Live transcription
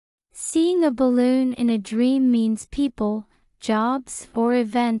Seeing a balloon in a dream means people, jobs, or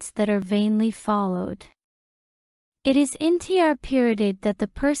events that are vainly followed. It is bedeutet that the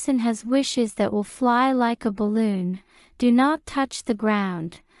person has wishes that will fly like a balloon, do not touch the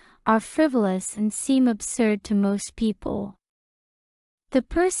ground, are frivolous and seem absurd to most people. The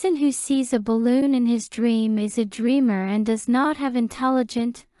person who sees a balloon in his dream is a dreamer and does not have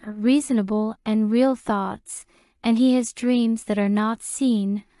intelligent, reasonable, and real thoughts, and he has dreams that are not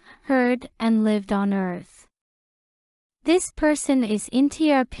seen, heard, and lived on earth. This person is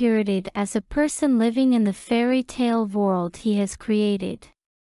bedeutet as a person living in the fairy tale world he has created.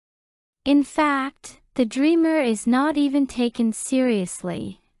 In fact, the dreamer is not even taken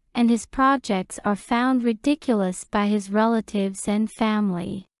seriously, and his projects are found ridiculous by his relatives and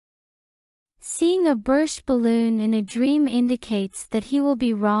family. Seeing a burst balloon in a dream indicates that he will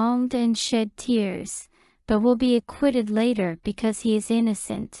be wronged and shed tears, but will be acquitted later because he is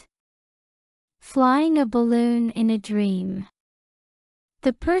innocent. Flying a balloon in a dream.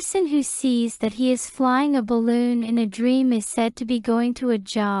 The person who sees that he is flying a balloon in a dream is said to be going to a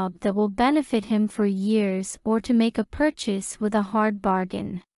job that will benefit him for years or to make a purchase with a hard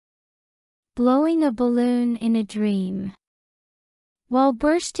bargain. Blowing a balloon in a dream. While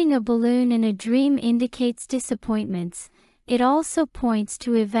bursting a balloon in a dream indicates disappointments, it also points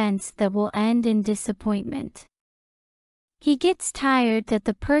to events that will end in disappointment. He gets tired that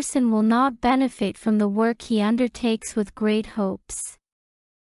the person will not benefit from the work he undertakes with great hopes.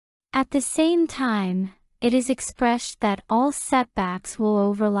 At the same time, it is expressed that all setbacks will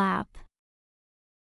overlap.